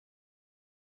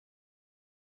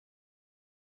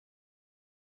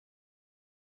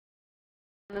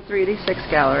The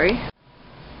 386 gallery.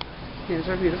 Here's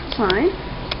our beautiful sign.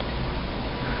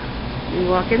 You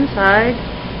walk inside.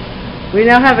 We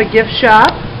now have a gift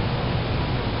shop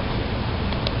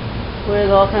with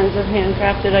all kinds of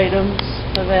handcrafted items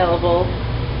available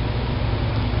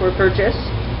for purchase,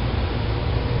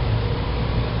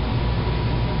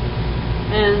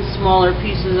 and smaller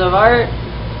pieces of art.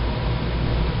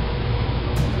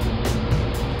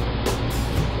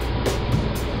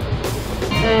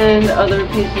 And other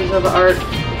pieces of art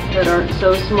that aren't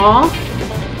so small.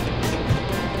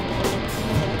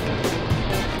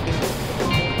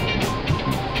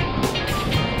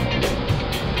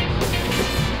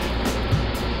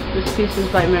 This piece is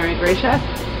by Greschak.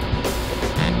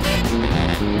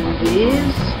 And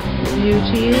these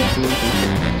beauties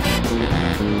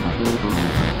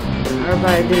are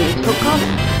by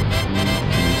Vicki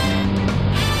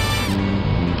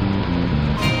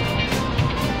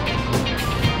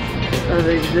of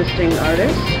existing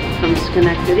artists from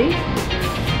Schenectady.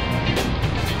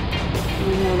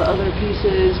 We have other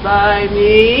pieces by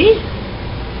me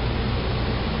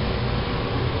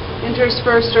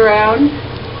interspersed around.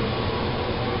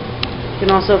 You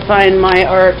can also find my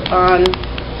art on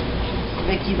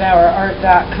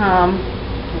VickiBowerArt.com,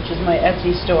 which is my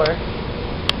Etsy store.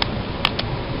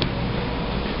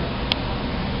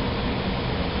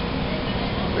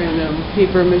 Random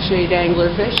paper mache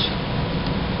anglerfish.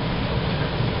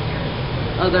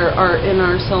 Other art in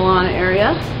our salon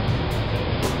area.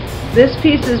 This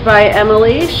piece is by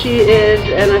Emily. She is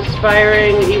an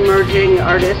aspiring, emerging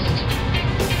artist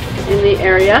in the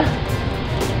area.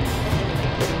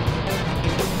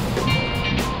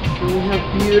 And we have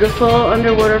beautiful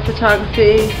underwater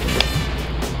photography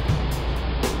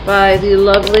by the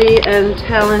lovely and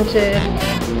talented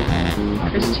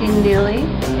Neely.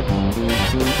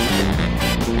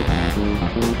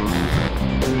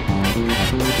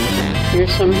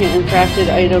 Here's some handcrafted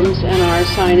items in our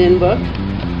sign-in book.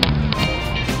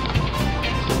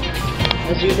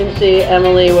 As you can see,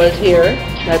 Emily was here.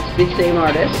 That's the same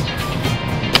artist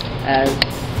as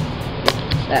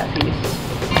that piece.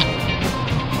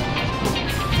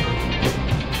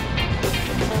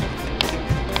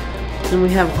 And we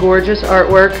have gorgeous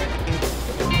artwork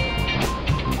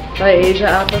by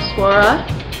Aja Apa-Soura.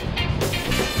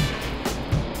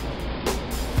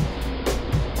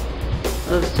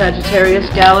 Of Sagittarius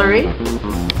Gallery,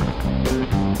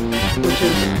 which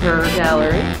is her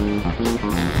gallery.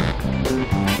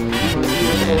 More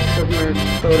beautiful submerged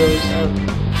photos of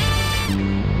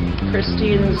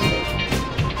Christine's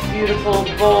beautiful,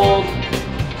 bold,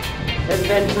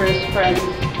 adventurous friends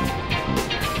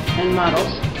and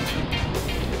models.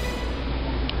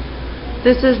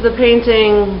 This is the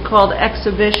painting called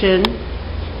Exhibition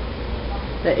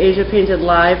that Aja painted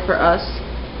live for us.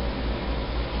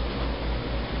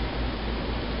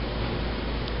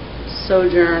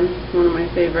 Sojourn, one of my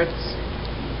favorites.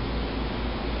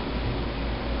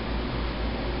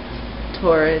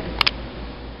 Torrid.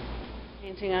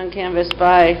 Painting on canvas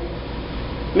by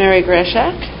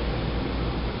Greschak.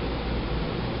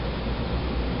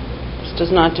 This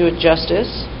does not do it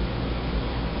justice.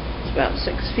 It's about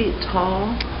 6 feet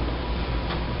tall.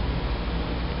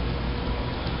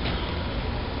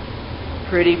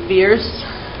 Pretty fierce.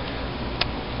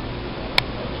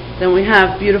 Then we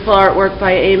have beautiful artwork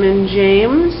by Eamonn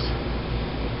James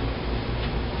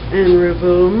and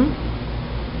Boum.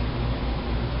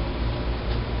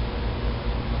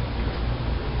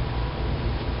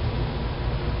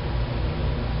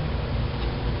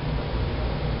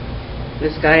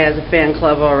 This guy has a fan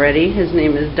club already. His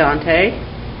name is Dante.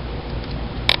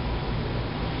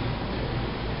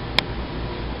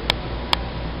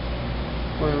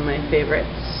 One of my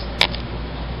favorites.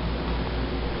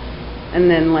 And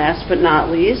then last but not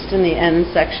least, in the end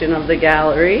section of the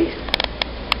gallery,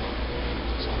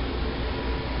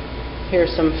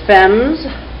 here's some femmes.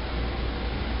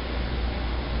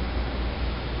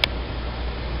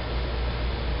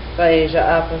 By Aja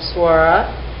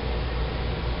Apa-Soura.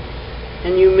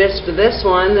 And you missed this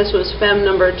one. This was femme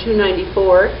number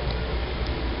 294.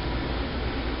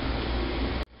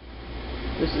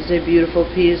 This is a beautiful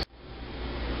piece.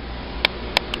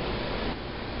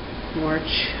 More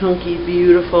chunky,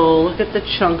 beautiful. Look at the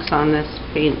chunks on this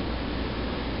paint.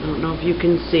 I don't know if you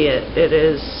can see it. It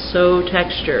is so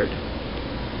textured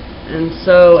and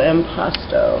so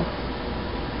impasto.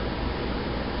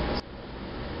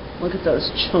 Look at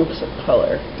those chunks of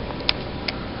color.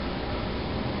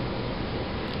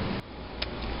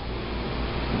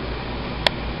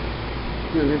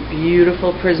 Another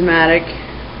beautiful prismatic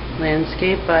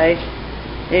landscape by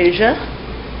Aja.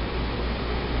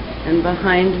 And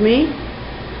behind me,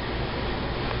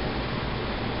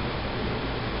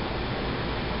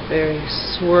 Very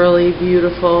swirly,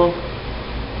 beautiful,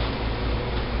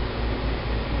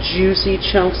 juicy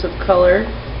chunks of color.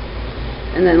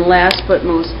 And then last but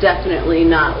most definitely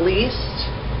not least,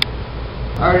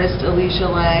 artist Alisha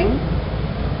Lang.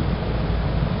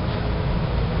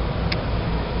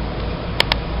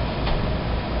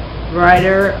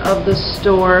 Rider of the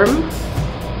Storm.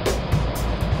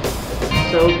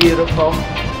 So beautiful.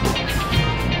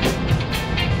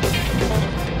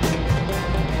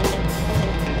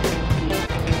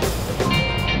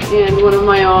 And one of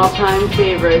my all-time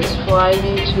favorites, Fly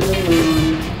Me to the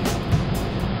Moon.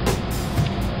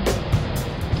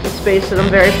 It's a space that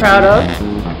I'm very proud of.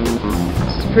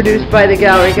 This is produced by the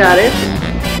Gallery Goddess.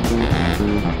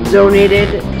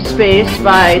 Donated space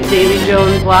by Davy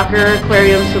Jones Locker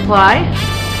Aquarium Supply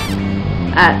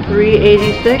at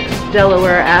 386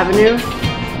 Delaware Avenue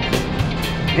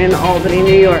in Albany,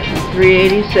 New York.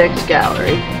 386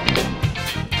 Gallery.